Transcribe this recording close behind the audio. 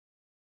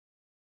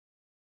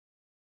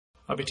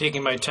I'll be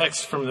taking my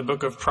text from the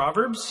book of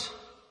Proverbs,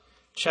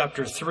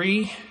 chapter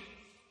 3.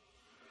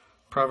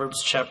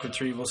 Proverbs chapter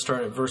 3, we'll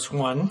start at verse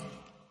 1.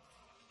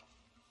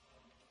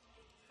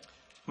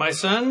 My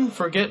son,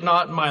 forget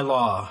not my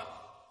law,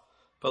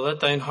 but let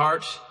thine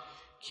heart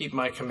keep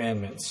my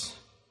commandments.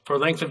 For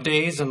length of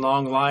days and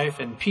long life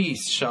and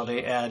peace shall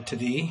they add to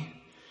thee.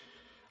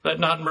 Let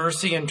not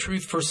mercy and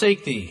truth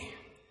forsake thee.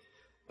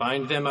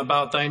 Bind them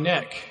about thy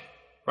neck,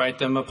 write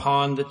them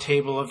upon the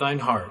table of thine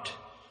heart.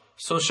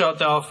 So shalt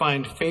thou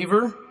find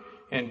favor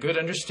and good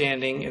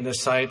understanding in the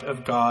sight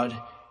of God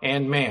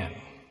and man.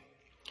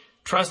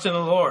 Trust in the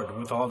Lord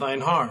with all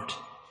thine heart,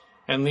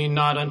 and lean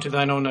not unto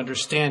thine own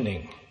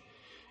understanding.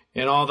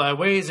 In all thy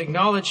ways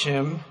acknowledge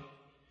him,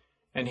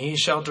 and he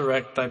shall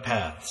direct thy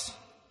paths.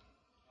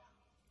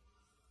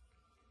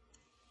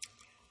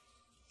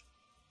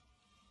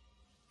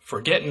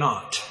 Forget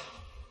not.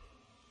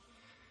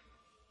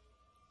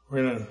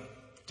 We're going to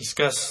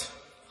discuss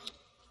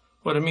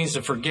what it means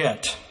to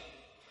forget.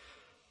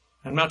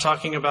 I'm not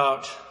talking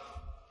about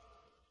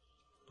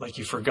like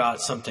you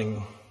forgot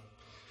something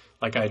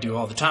like I do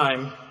all the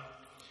time.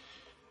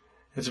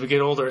 As we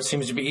get older, it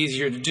seems to be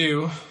easier to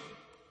do.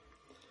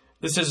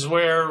 This is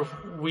where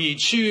we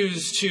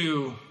choose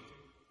to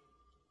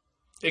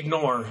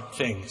ignore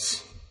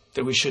things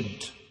that we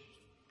shouldn't,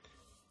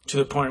 to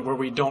the point where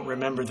we don't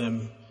remember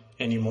them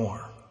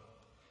anymore.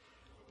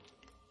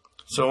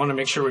 So I want to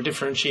make sure we're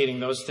differentiating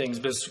those things,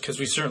 because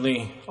we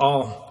certainly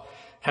all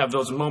have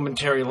those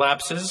momentary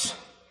lapses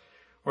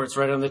where it's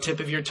right on the tip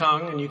of your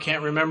tongue and you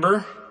can't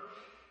remember.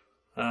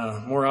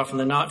 More often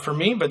than not for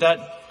me, but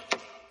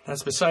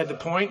that's beside the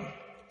point.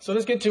 So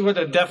let's get to what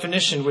a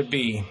definition would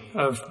be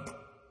of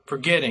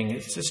forgetting.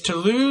 It's to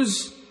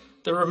lose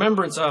the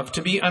remembrance of,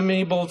 to be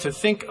unable to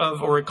think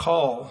of or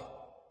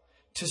recall,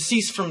 to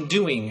cease from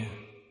doing,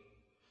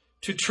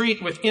 to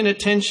treat with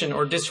inattention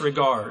or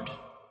disregard,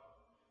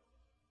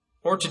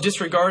 or to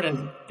disregard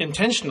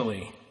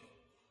intentionally,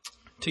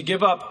 to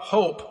give up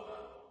hope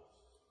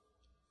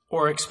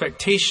or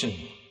expectation.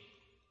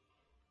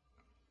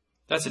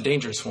 That's a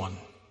dangerous one.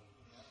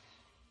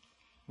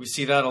 We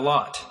see that a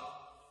lot.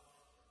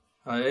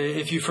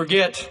 If you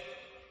forget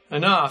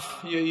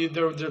enough,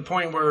 there's a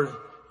point where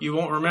you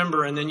won't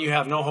remember, and then you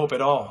have no hope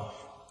at all,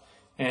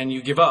 and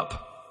you give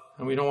up.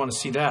 And we don't want to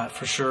see that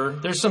for sure.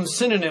 There's some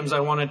synonyms I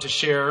wanted to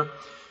share.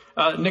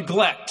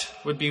 Neglect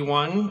would be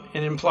one,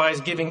 and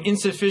implies giving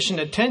insufficient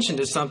attention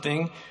to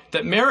something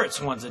that merits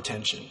one's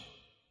attention.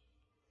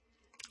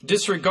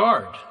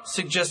 Disregard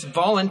suggests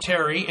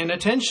voluntary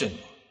inattention.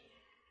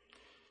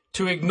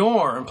 To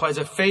ignore implies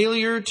a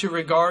failure to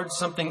regard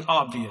something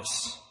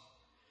obvious.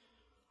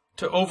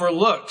 To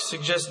overlook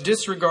suggests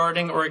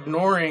disregarding or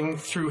ignoring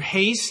through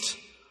haste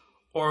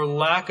or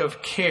lack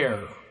of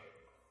care.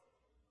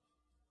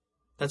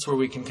 That's where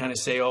we can kind of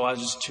say, oh, I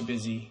was just too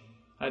busy.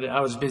 I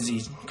was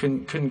busy,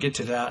 couldn't get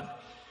to that.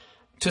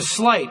 To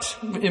slight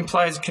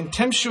implies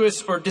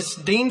contemptuous or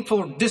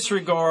disdainful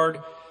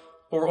disregard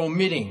or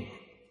omitting.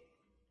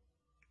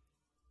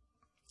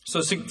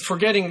 So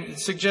forgetting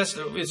suggests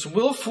it's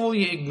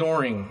willfully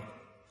ignoring,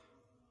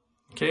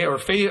 okay, or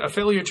a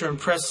failure to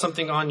impress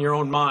something on your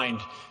own mind,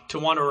 to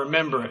want to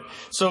remember it.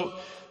 So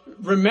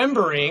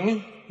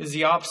remembering is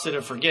the opposite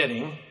of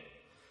forgetting,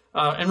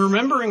 and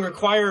remembering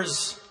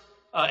requires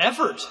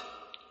effort.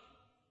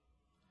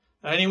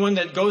 Anyone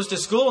that goes to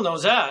school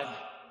knows that.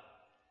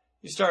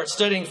 You start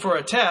studying for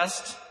a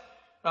test,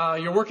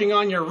 you're working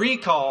on your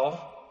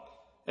recall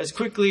as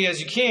quickly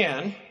as you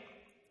can.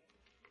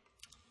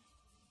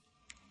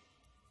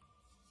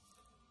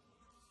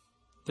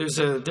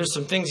 There's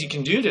some things you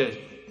can do to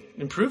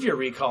improve your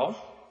recall.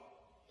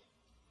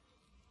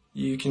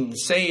 You can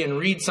say and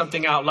read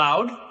something out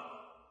loud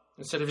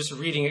instead of just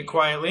reading it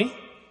quietly.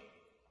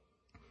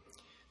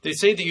 They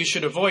say that you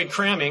should avoid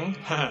cramming.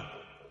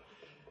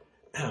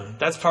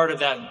 That's part of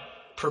that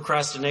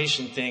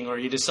procrastination thing, where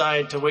you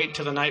decide to wait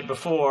till the night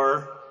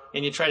before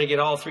and you try to get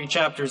all 3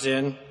 chapters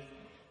in.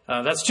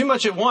 That's too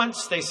much at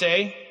once, they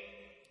say,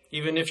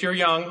 even if you're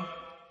young.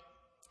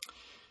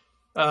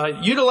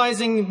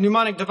 Utilizing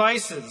mnemonic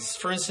devices,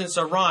 for instance,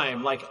 a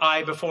rhyme like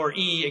I before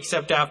E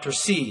except after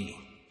C.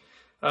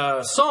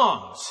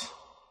 Songs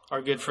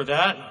are good for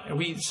that.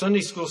 And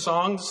Sunday school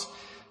songs,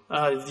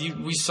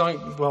 we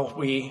sung,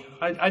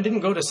 I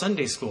didn't go to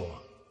Sunday school.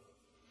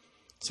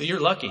 So you're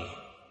lucky.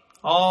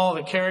 All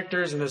the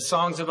characters and the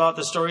songs about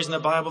the stories in the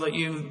Bible that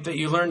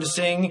you learned to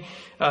sing,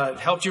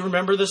 helped you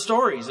remember the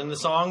stories and the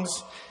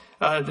songs,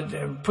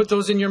 put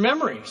those in your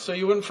memory so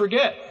you wouldn't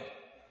forget.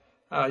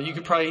 You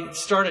could probably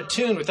start a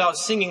tune without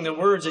singing the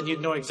words, and you'd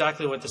know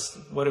exactly what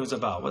it was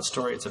about, what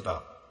story it's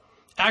about.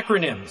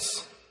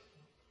 Acronyms.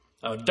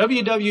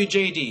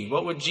 WWJD,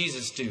 what would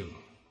Jesus do?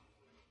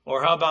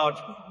 Or how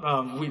about,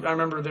 I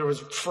remember there was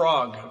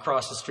frog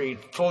across the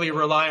street, fully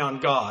rely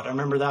on God. I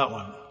remember that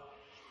one.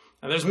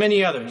 And there's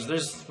many others.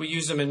 We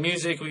use them in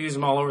music. We use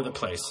them all over the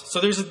place. So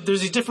there's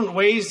these different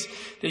ways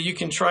that you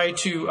can try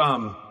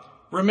to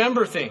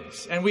remember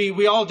things. And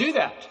we all do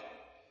that.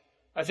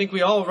 I think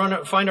we all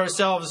find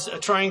ourselves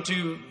trying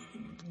to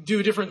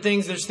do different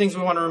things. There's things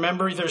we want to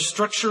remember. There's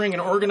structuring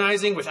and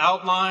organizing with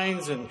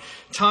outlines and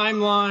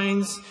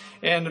timelines.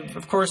 And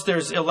of course,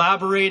 there's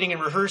elaborating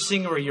and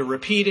rehearsing, where you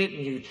repeat it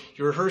and you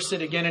rehearse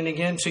it again and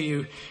again till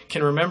you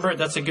can remember it.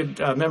 That's a good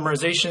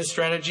memorization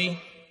strategy.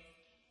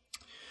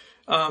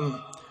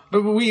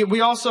 But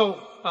we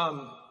also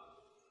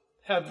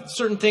have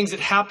certain things that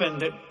happen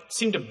that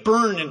seem to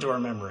burn into our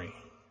memory.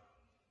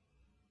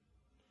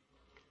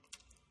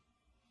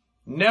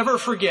 Never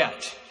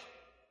forget.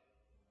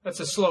 That's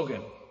a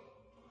slogan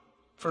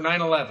for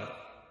 9/11.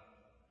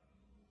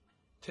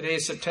 Today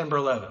is September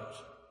 11th.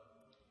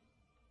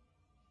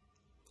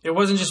 It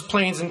wasn't just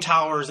planes and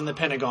towers in the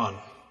Pentagon.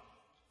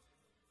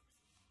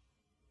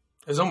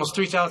 There's almost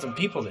 3,000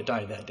 people that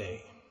died that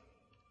day.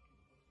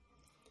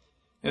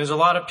 And there's a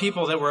lot of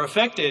people that were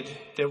affected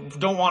that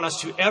don't want us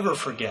to ever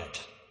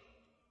forget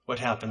what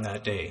happened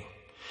that day.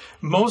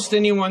 Most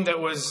anyone that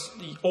was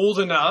old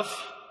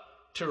enough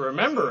to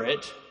remember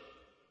it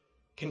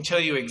can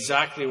tell you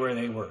exactly where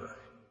they were.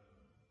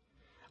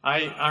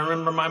 I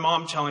remember my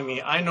mom telling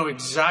me, I know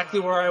exactly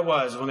where I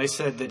was when they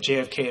said that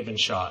JFK had been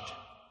shot.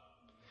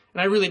 And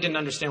I really didn't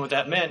understand what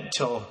that meant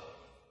until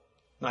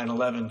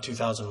 9/11,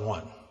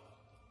 2001.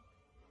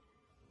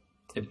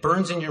 It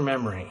burns in your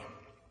memory.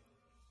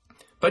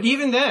 But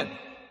even then,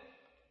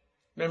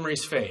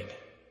 memories fade.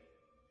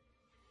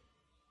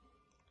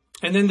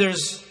 And then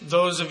there's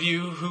those of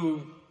you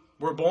who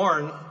were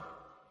born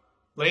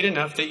late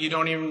enough that you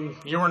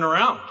weren't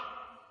around.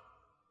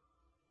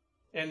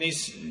 And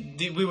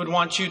we would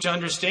want you to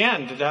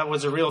understand that that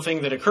was a real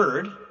thing that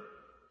occurred,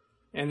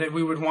 and that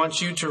we would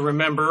want you to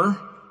remember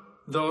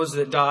those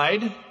that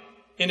died,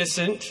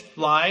 innocent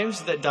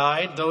lives that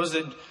died, those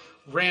that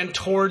ran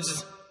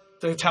towards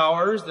the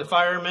towers, the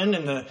firemen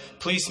and the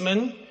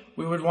policemen.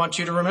 We would want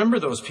you to remember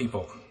those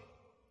people.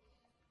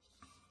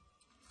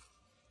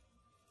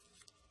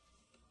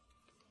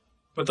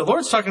 But the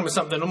Lord's talking about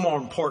something more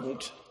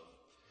important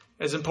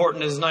as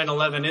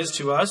 9/11 is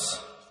to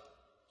us.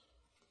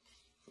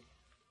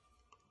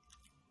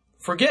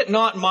 Forget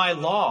not my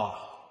law.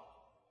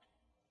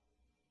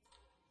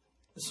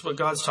 This is what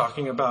God's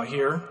talking about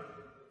here.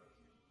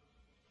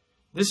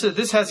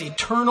 This has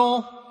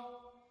eternal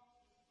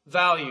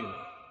value.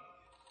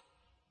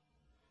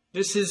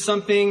 This is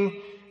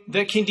something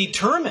that can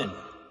determine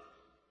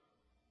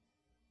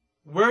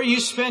where you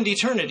spend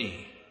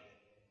eternity,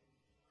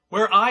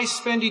 where I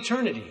spend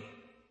eternity.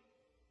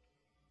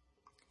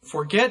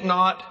 Forget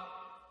not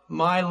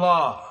my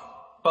law,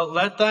 but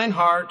let thine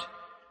heart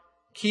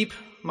keep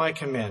my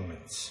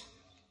commandments.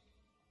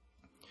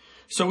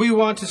 So we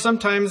want to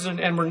sometimes,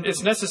 and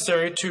it's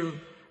necessary to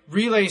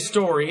relay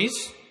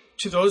stories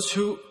to those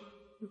who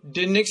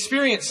didn't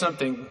experience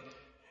something.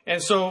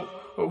 And so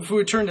if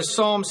we turn to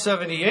Psalm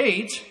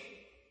 78,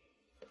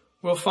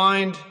 we'll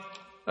find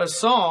a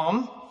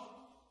psalm.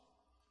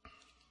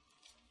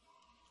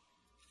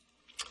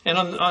 And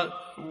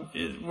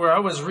where I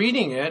was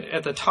reading it,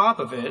 at the top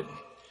of it,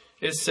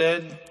 it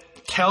said,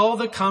 tell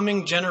the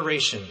coming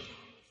generation.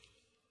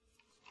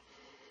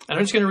 And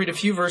I'm just going to read a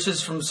few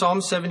verses from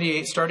Psalm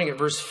 78, starting at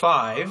verse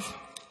 5.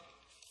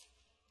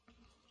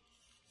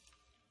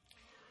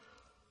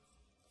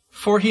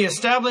 For he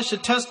established a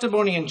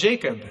testimony in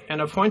Jacob and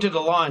appointed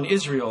a law in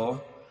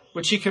Israel,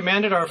 which he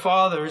commanded our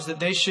fathers that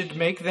they should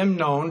make them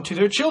known to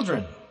their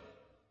children,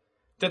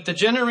 that the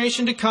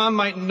generation to come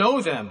might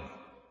know them,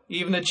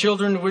 even the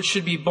children which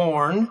should be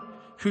born,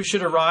 who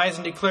should arise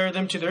and declare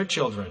them to their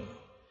children,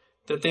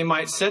 that they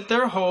might set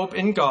their hope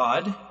in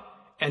God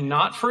and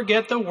not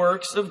forget the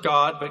works of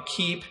God, but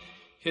keep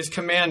his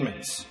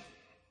commandments.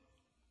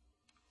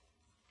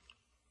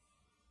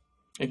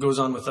 It goes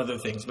on with other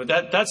things, but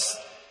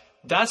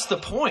that's the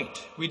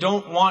point. We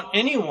don't want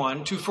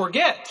anyone to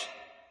forget.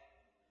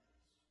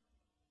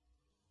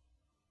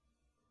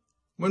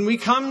 When we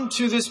come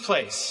to this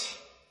place,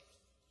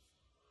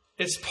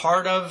 it's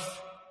part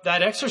of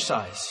that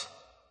exercise.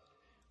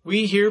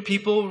 We hear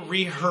people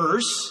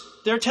rehearse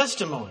their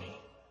testimony.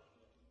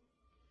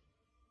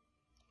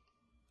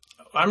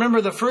 I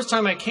remember the first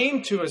time I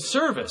came to a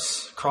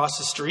service across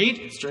the street.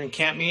 It was during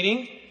camp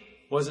meeting.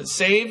 Wasn't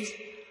saved.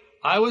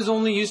 I was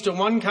only used to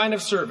one kind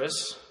of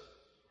service,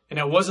 and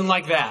it wasn't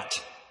like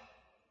that.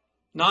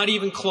 Not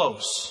even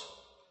close.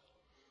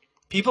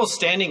 People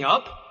standing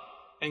up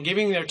and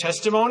giving their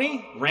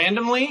testimony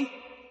randomly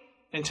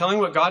and telling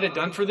what God had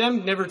done for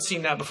them. Never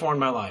seen that before in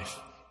my life.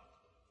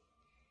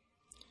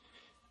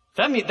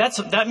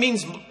 That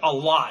means a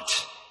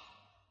lot.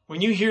 When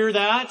you hear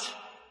that,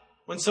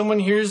 when someone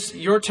hears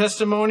your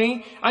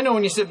testimony, I know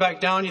when you sit back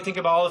down, you think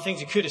about all the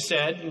things you could have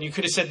said, and you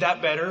could have said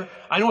that better.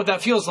 I know what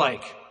that feels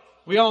like.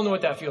 We all know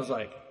what that feels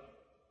like.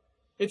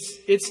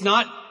 It's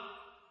not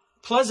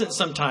pleasant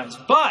sometimes,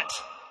 but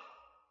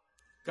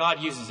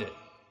God uses it.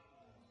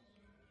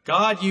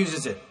 God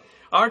uses it.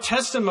 Our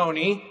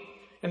testimony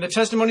and the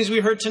testimonies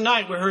we heard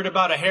tonight, we heard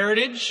about a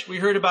heritage, we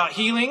heard about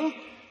healing,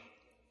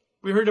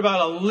 we heard about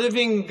a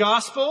living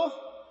gospel,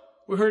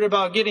 we heard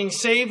about getting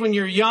saved when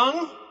you're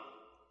young.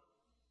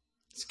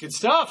 It's good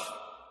stuff.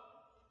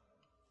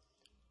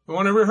 We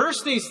want to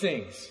rehearse these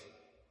things.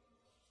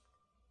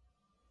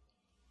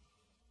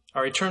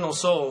 Our eternal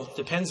soul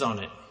depends on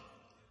it.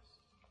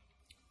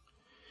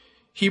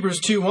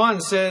 Hebrews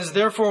 2:1 says,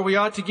 "Therefore we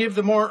ought to give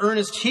the more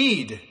earnest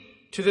heed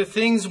to the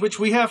things which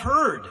we have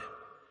heard,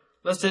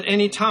 lest at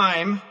any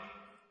time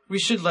we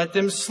should let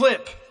them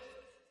slip."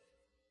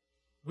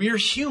 We are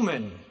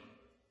human.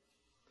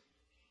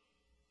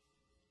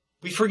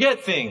 We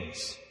forget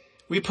things.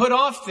 We put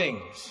off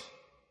things.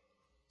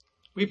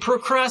 We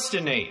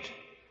procrastinate.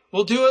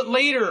 We'll do it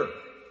later.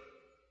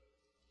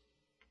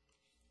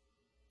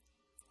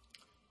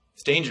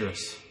 It's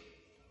dangerous.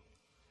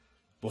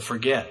 We'll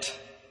forget.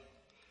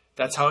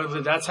 That's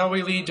how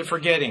we lead to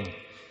forgetting.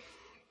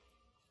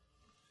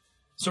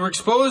 So we're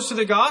exposed to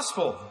the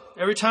gospel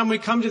every time we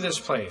come to this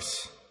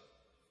place.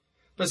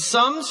 But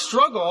some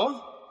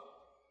struggle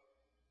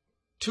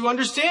to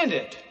understand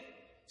it.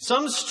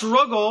 Some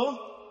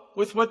struggle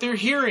with what they're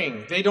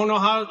hearing. They don't know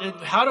how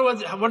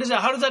does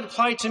that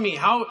apply to me?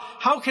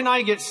 How can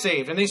I get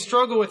saved? And they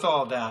struggle with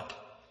all that.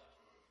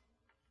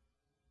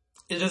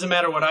 It doesn't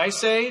matter what I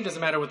say. It doesn't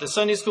matter what the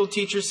Sunday school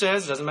teacher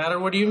says. It doesn't matter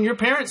what even your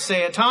parents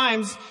say. At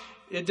times,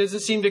 it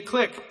doesn't seem to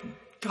click.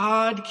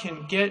 God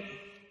can get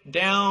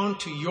down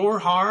to your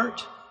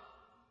heart.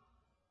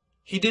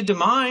 He did to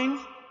mine.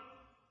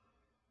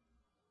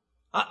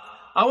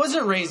 I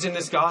wasn't raised in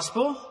this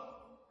gospel.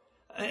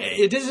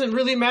 It doesn't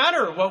really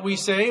matter what we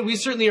say. We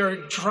certainly are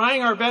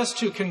trying our best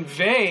to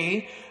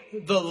convey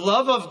the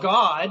love of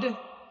God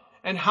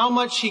and how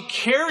much He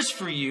cares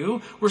for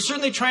you. We're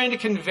certainly trying to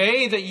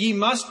convey that ye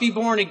must be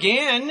born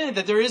again,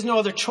 that there is no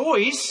other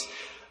choice.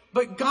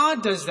 But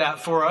God does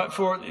that for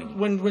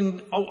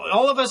when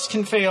all of us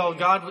can fail,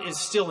 God is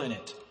still in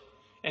it.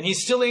 And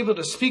He's still able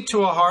to speak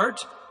to a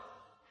heart.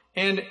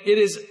 And it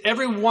is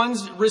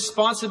everyone's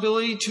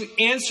responsibility to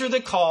answer the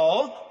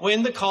call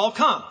when the call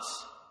comes.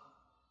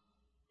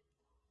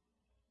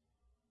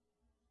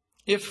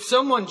 If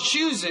someone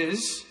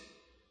chooses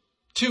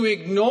to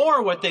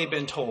ignore what they've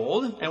been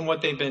told and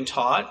what they've been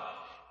taught,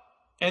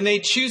 and they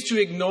choose to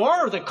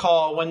ignore the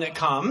call when it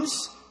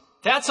comes,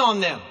 that's on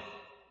them.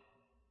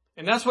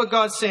 And that's what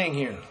God's saying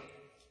here.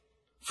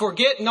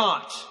 Forget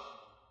not.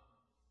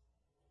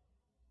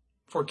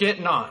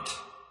 Forget not.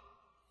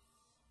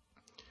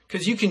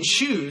 Because you can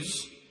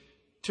choose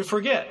to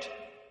forget.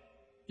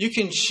 You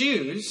can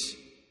choose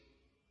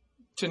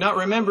to not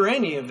remember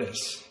any of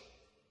this.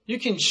 You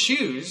can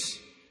choose,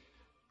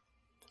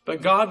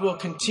 but God will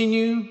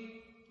continue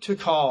to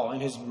call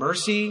in His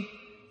mercy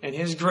and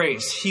His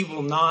grace. He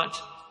will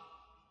not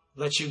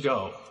let you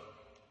go.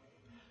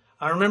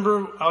 I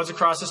remember I was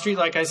across the street,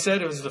 like I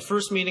said, it was the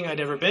first meeting I'd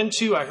ever been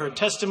to. I heard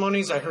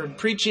testimonies, I heard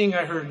preaching,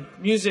 I heard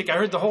music, I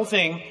heard the whole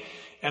thing,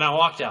 and I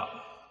walked out.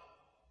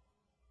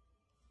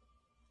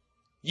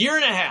 Year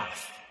and a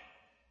half.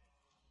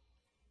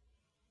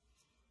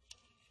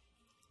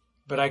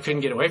 But I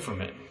couldn't get away from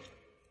it.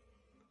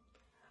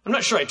 I'm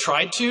not sure I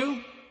tried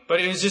to, but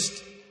it was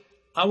just,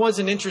 I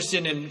wasn't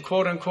interested in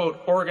quote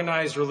unquote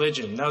organized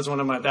religion. That was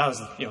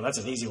that's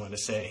an easy one to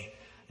say.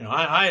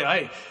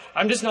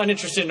 I'm just not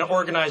interested in an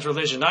organized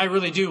religion. I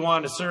really do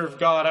want to serve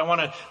God.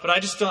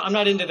 I'm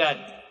not into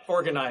that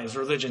organized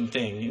religion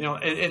thing.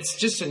 It's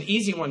just an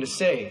easy one to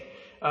say,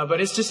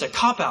 but it's just a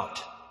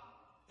cop-out.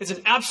 It's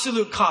an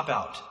absolute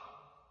cop-out.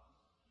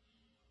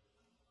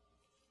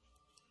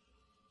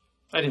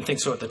 I didn't think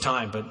so at the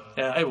time, but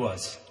it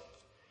was.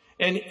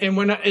 And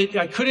when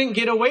I couldn't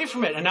get away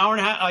from it,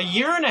 a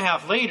year and a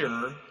half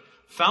later,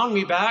 found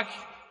me back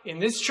in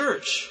this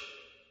church,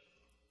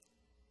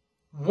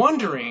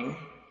 wondering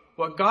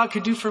what God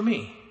could do for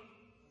me.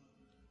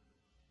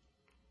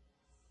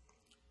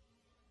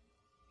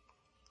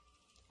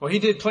 Well, He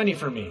did plenty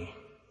for me.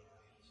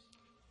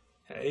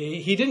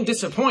 He didn't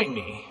disappoint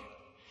me.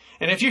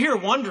 And if you're here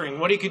wondering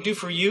what He could do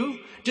for you,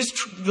 just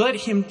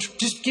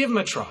give Him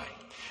a try.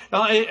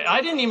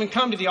 I didn't even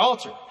come to the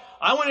altar.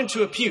 I went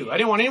into a pew. I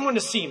didn't want anyone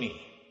to see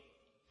me.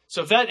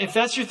 So if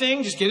that's your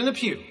thing, just get in the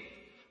pew.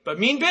 But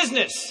mean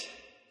business.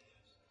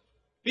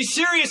 Be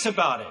serious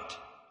about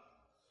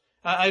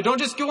it. Don't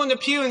just go in the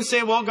pew and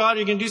say, well, God, are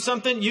you going to do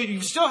something?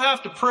 You still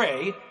have to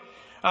pray.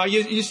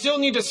 You still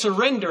need to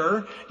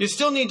surrender. You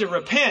still need to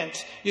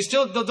repent.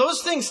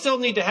 Those things still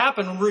need to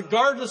happen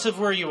regardless of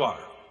where you are.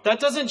 That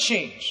doesn't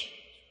change.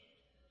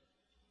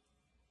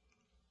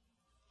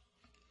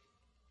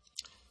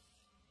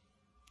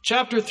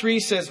 Chapter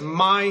 3 says,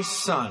 my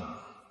son.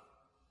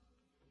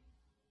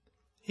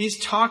 He's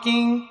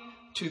talking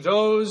to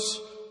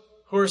those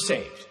who are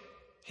saved.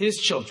 His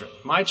children,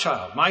 my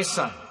child, my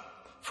son.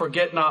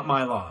 Forget not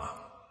my law.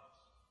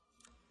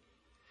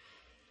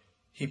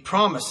 He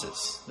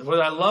promises. What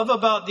I love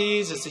about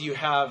these is that you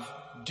have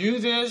do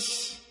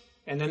this,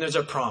 and then there's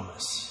a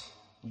promise.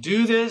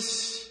 Do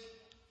this,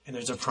 and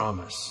there's a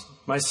promise.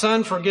 My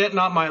son, forget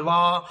not my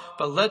law,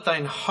 but let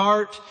thine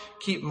heart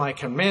keep my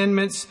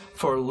commandments,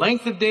 for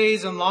length of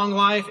days and long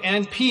life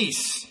and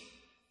peace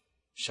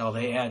shall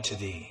they add to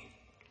thee.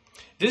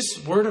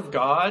 This word of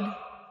God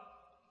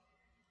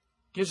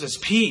gives us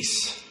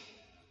peace.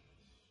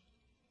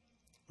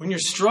 When you're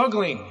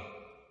struggling,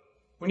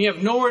 when you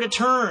have nowhere to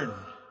turn,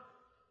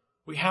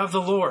 we have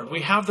the Lord.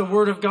 We have the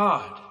Word of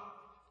God.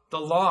 The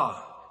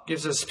law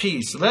gives us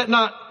peace. Let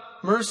not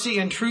mercy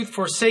and truth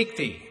forsake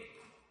thee.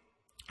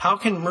 How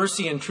can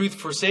mercy and truth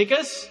forsake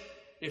us?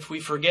 If we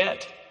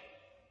forget.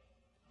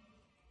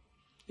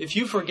 If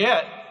you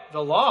forget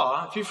the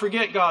law, if you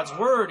forget God's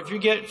Word, if you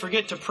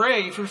forget to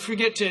pray, if you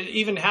forget to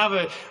even have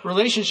a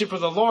relationship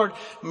with the Lord,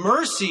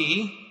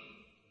 mercy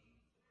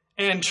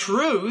and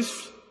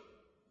truth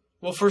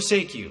will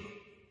forsake you.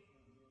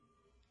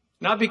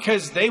 Not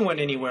because they went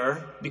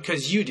anywhere,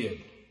 because you did,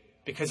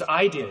 because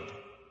I did.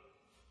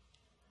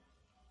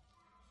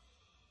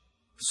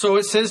 So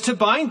it says to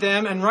bind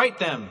them and write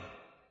them.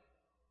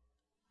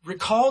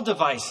 Recall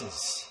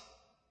devices.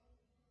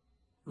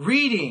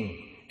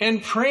 Reading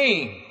and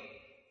praying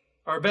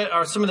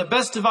are some of the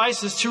best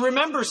devices to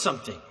remember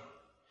something.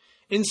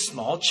 In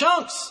small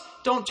chunks.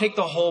 Don't take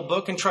the whole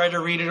book and try to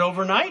read it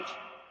overnight.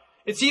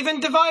 It's even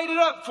divided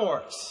up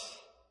for us.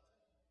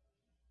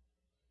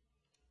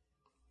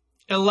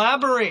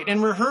 Elaborate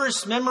and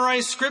rehearse,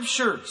 memorize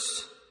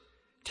scriptures.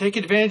 Take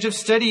advantage of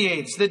study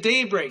aids, the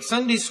daybreak,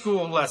 Sunday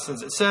school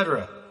lessons,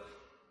 etc.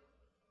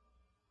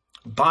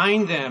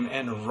 Bind them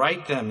and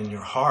write them in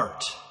your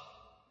heart.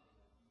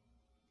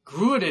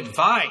 Good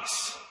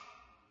advice,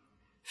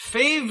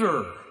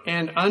 favor,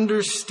 and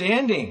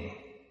understanding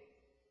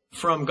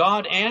from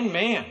God and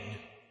man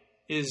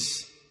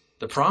is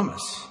the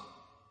promise.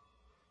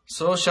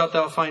 So shalt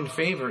thou find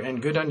favor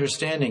and good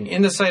understanding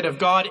in the sight of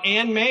God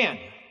and man.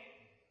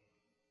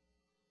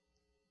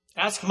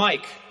 Ask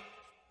Mike.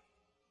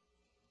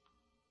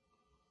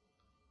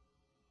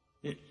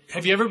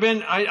 Have you ever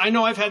been, I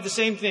know I've had the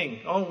same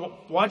thing. Oh,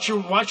 watch your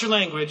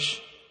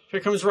language. Here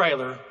comes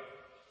Ryler.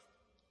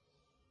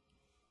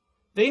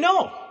 They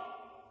know.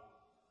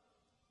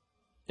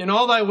 In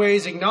all thy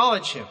ways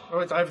acknowledge him.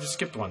 Oh, I've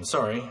skipped one,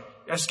 sorry.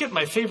 I skipped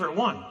my favorite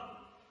one.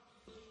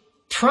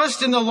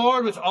 Trust in the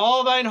Lord with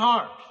all thine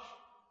heart.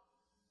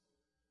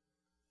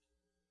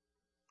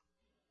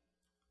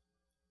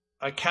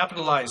 I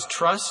capitalize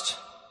trust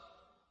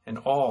and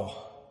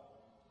all.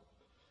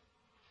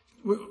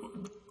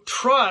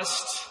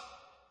 Trust,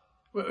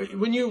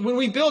 when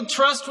we build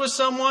trust with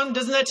someone,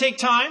 doesn't that take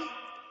time?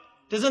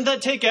 Doesn't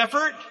that take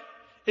effort?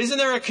 Isn't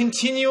there a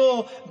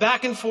continual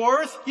back and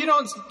forth? You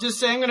don't just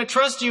say, I'm going to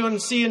trust you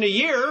and see you in a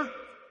year.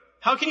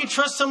 How can you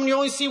trust someone you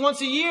only see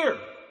once a year?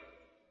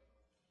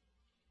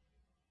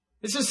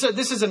 This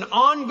is an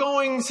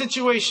ongoing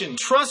situation.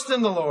 Trust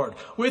in the Lord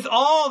with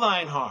all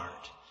thine heart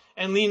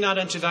and lean not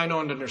unto thine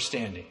own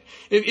understanding.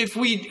 If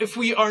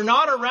we are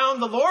not around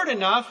the Lord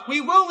enough,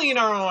 we will lean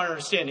our own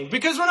understanding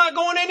because we're not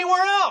going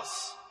anywhere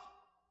else.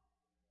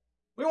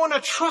 We want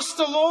to trust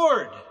the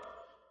Lord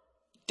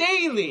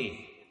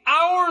daily,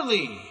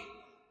 hourly.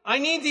 I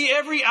need thee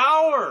every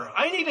hour.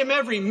 I need him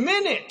every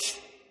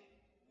minute.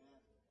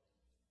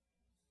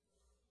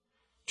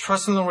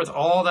 Trust in the Lord with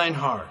all thine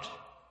heart.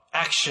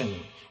 Action.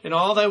 In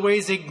all thy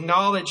ways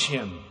acknowledge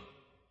him.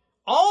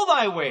 All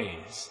thy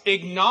ways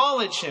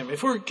acknowledge him.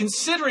 If we're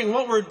considering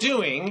what we're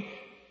doing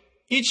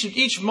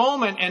each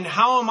moment and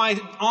how am I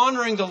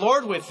honoring the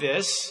Lord with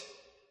this,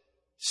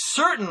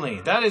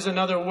 certainly that is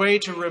another way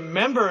to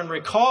remember and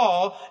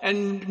recall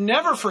and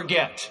never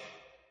forget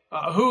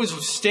who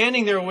is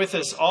standing there with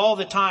us all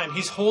the time.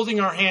 He's holding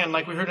our hand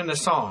like we heard in the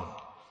song.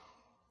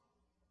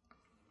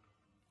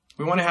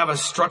 We want to have a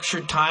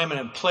structured time and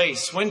a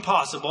place, when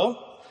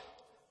possible,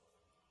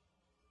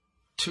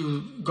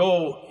 to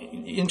go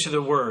into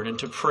the Word and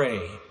to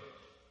pray.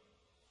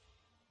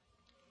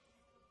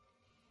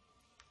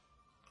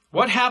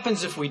 What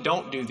happens if we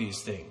don't do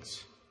these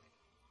things?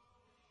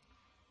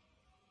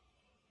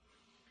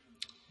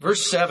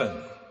 Verse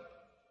 7.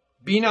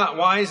 Be not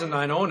wise in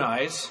thine own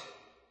eyes.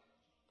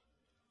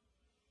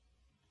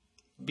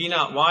 Be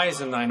not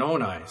wise in thine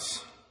own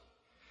eyes.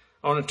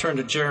 I want to turn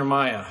to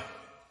Jeremiah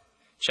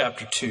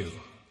chapter 2.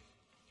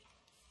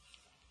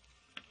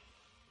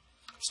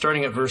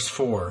 Starting at verse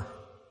 4.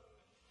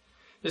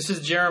 This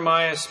is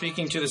Jeremiah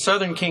speaking to the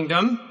southern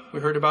kingdom. We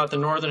heard about the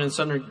northern and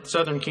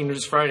southern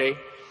kingdoms Friday.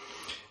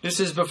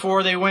 This is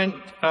before they went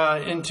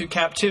into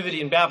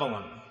captivity in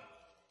Babylon.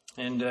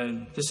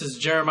 And this is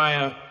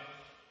Jeremiah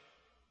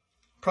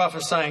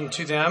prophesying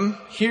to them.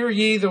 Hear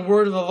ye the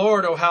word of the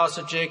Lord, O house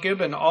of Jacob,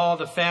 and all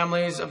the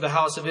families of the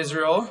house of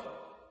Israel.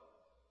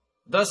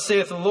 Thus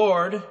saith the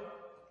Lord,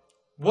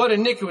 what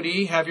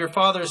iniquity have your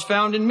fathers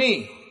found in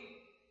me,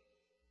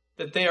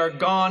 that they are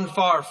gone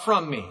far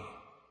from me,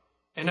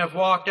 and have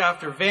walked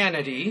after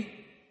vanity,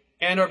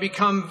 and are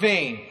become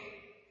vain.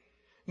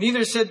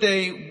 Neither said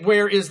they,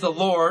 where is the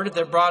Lord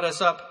that brought us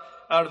up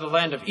out of the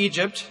land of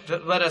Egypt,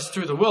 that led us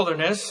through the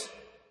wilderness,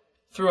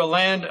 through a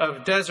land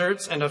of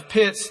deserts and of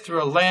pits,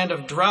 through a land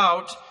of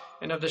drought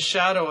and of the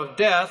shadow of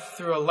death,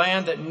 through a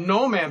land that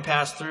no man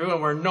passed through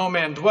and where no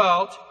man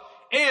dwelt.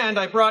 And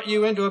I brought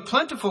you into a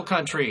plentiful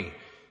country,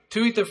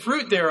 to eat the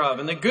fruit thereof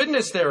and the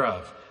goodness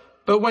thereof.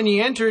 But when ye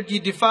entered, ye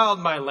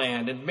defiled my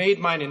land, and made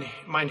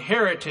mine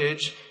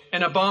heritage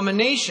an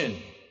abomination.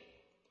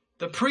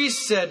 The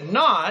priest said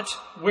not,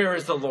 where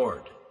is the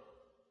Lord?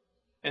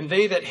 and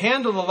they that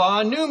handle the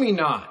law knew me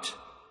not.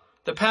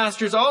 The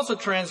pastors also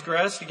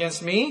transgressed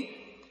against me,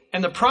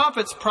 and the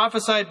prophets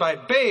prophesied by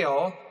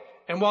Baal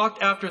and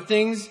walked after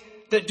things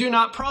that do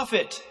not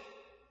profit.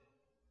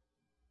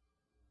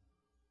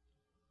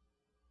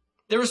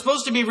 They were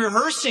supposed to be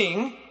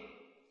rehearsing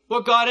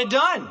what God had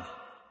done.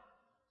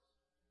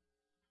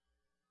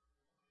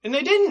 And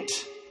they didn't.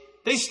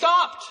 They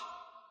stopped.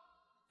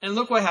 And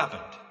look what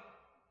happened.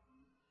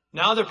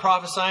 Now they're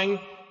prophesying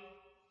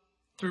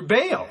through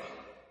Baal.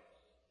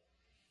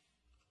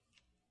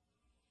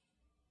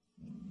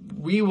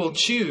 We will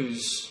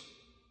choose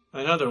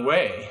another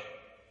way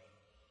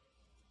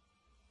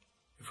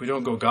if we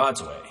don't go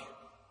God's way.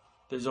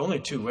 There's only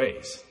two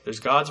ways. There's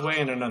God's way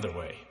and another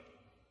way.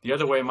 The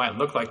other way might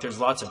look like there's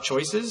lots of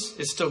choices.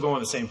 It's still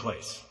going the same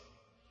place.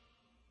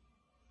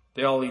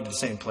 They all lead to the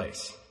same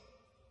place.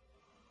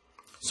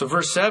 So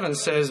verse 7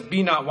 says,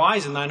 be not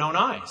wise in thine own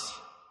eyes.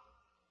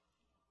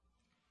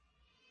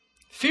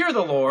 Fear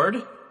the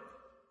Lord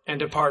and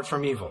depart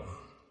from evil.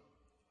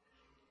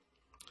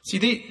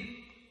 See,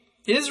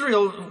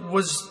 Israel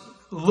was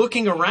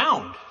looking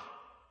around.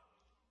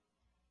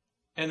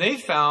 And they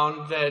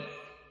found that,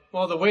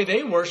 well, the way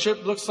they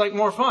worship looks like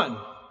more fun.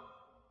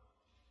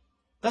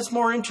 That's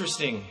more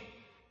interesting.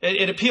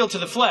 It appealed to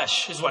the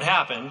flesh is what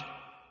happened.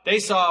 They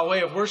saw a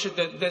way of worship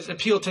that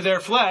appealed to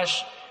their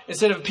flesh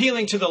instead of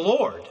appealing to the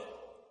Lord.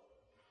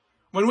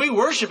 When we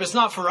worship, it's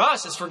not for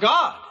us, it's for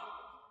God.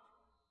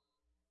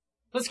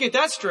 Let's get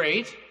that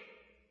straight.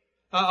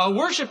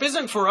 Worship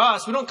isn't for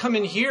us. We don't come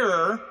in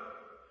here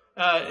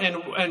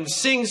and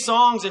sing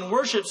songs and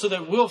worship so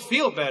that we'll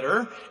feel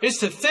better. It's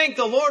to thank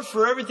the Lord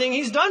for everything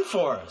He's done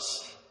for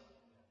us.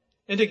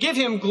 And to give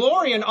Him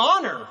glory and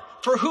honor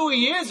for who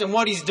He is and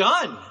what He's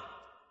done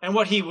and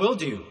what He will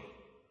do.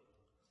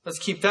 Let's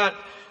keep that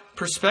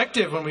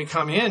perspective when we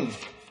come in.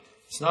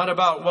 It's not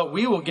about what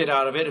we will get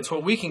out of it. It's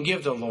what we can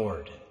give the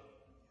Lord.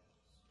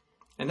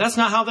 And that's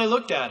not how they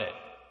looked at it.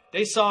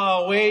 They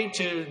saw a way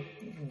to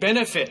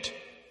benefit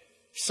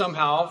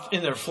somehow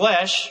in their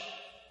flesh.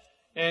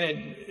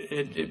 And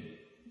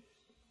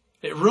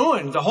it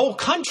ruined the whole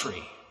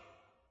country.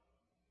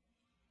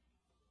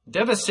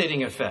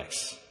 Devastating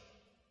effects.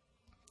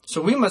 So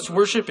we must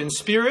worship in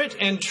spirit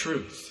and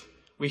truth.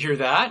 We hear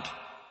that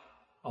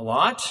a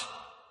lot.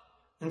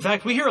 In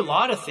fact, we hear a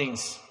lot of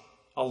things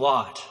a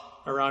lot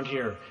around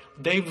here.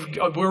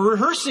 We're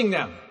rehearsing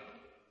them.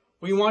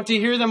 We want to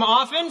hear them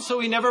often so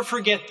we never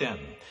forget them.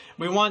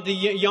 We want the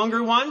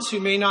younger ones who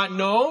may not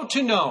know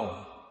to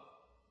know.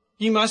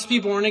 You must be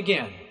born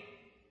again.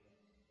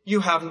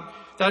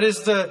 That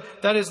is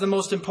the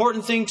most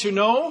important thing to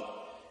know,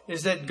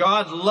 is that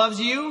God loves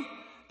you,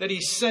 that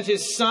He sent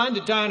His Son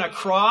to die on a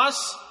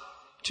cross,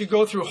 to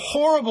go through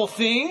horrible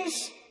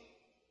things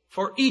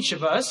for each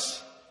of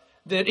us,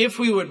 that if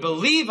we would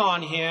believe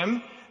on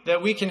Him,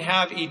 that we can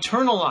have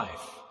eternal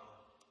life.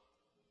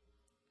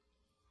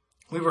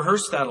 We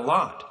rehearse that a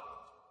lot.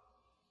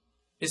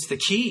 It's the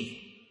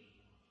key.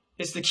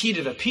 It's the key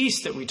to the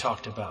peace that we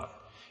talked about.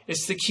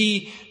 It's the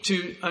key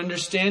to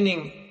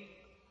understanding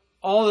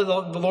all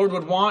that the Lord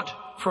would want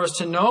for us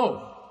to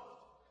know.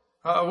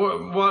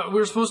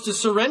 We're supposed to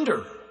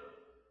surrender.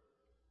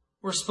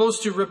 We're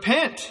supposed to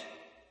repent.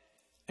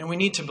 And we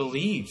need to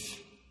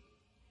believe.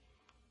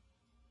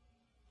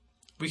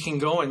 We can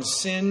go and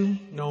sin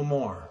no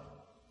more.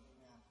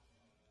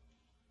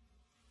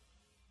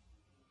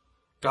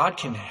 God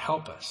can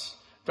help us.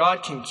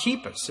 God can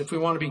keep us if we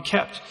want to be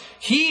kept.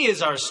 He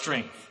is our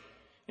strength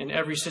in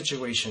every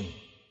situation.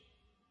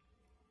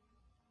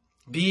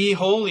 Be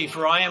holy,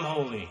 for I am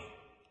holy.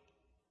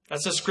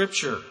 That's a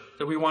scripture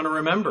that we want to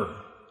remember.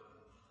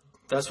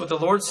 That's what the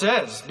Lord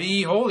says.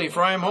 Be holy,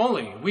 for I am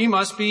holy. We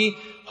must be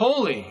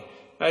holy.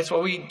 That's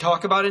what we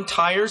talk about,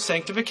 entire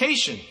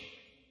sanctification.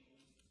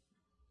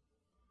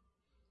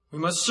 We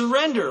must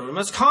surrender. We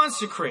must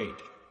consecrate.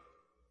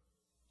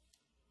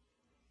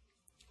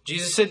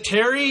 Jesus said,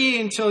 tarry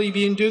until you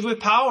be endued with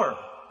power.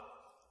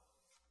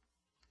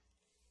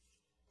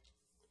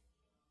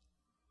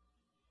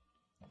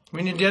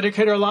 We need to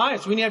dedicate our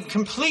lives. We need to have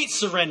complete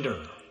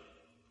surrender.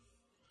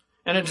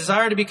 And a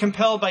desire to be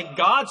compelled by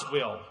God's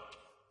will,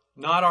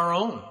 not our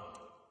own.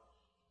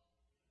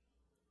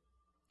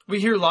 We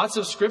hear lots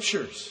of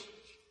scriptures.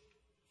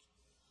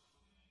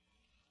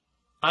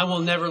 I will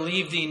never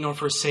leave thee nor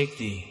forsake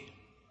thee.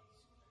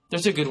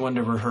 There's a good one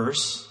to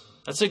rehearse.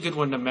 That's a good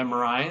one to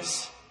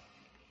memorize.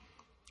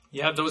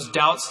 You have those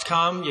doubts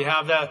come. You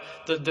have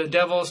the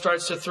devil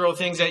starts to throw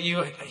things at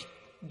you.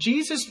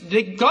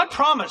 God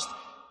promised.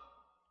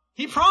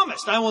 He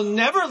promised, I will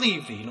never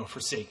leave thee nor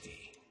forsake thee.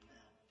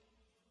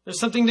 There's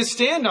something to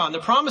stand on. The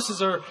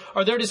promises are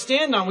there to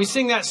stand on. We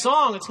sing that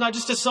song. It's not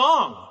just a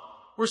song.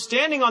 We're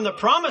standing on the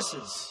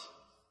promises.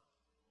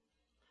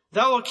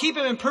 Thou wilt keep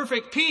him in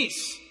perfect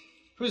peace,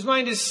 whose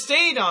mind is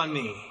stayed on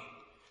thee.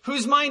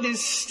 Whose mind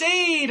is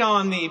stayed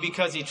on thee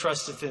because he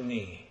trusteth in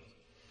thee.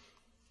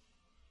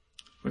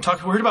 We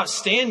heard about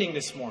standing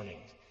this morning.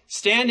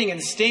 Standing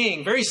and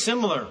staying, very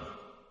similar.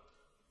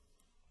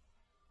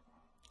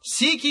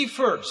 Seek ye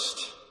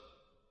first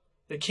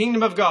the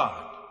kingdom of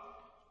God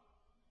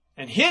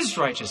and his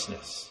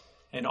righteousness,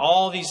 and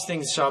all these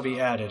things shall be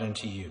added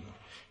unto you.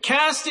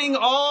 Casting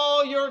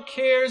all your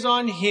cares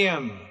on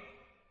him,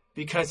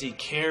 because he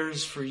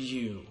cares for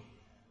you.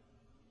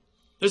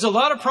 There's a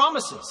lot of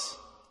promises.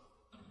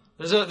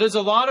 There's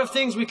a lot of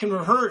things we can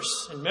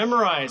rehearse and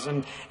memorize,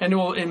 and it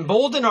will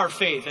embolden our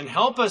faith and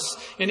help us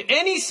in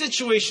any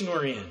situation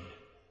we're in.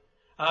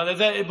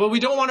 But we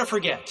don't want to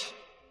forget.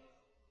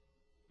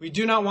 We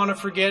do not want to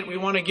forget. We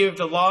want to give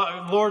the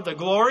Lord the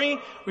glory.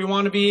 We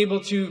want to be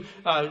able to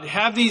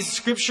have these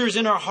scriptures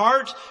in our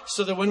heart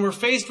so that when we're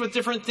faced with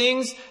different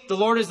things, the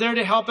Lord is there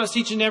to help us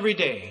each and every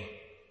day.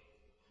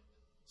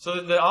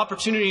 So the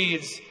opportunity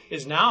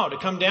is now to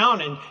come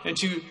down and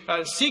to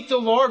seek the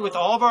Lord with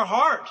all of our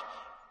heart.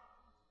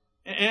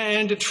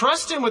 And to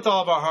trust him with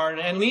all of our heart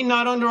and lean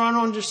not under our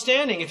own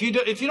understanding. If you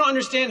don't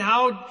understand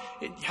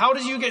how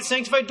does you get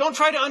sanctified, don't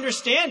try to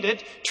understand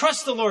it.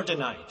 Trust the Lord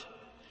tonight.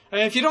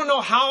 If you don't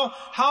know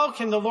how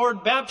can the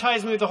Lord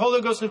baptize me with the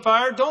Holy Ghost and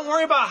fire, don't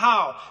worry about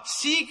how.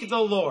 Seek the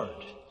Lord.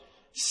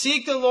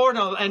 Seek the Lord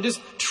and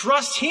just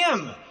trust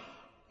him.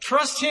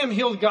 Trust him.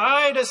 He'll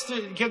guide you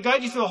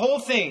through the whole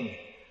thing.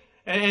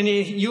 And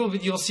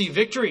you'll see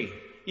victory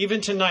even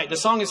tonight. The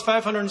song is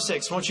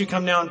 506. Won't you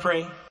come now and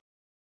pray?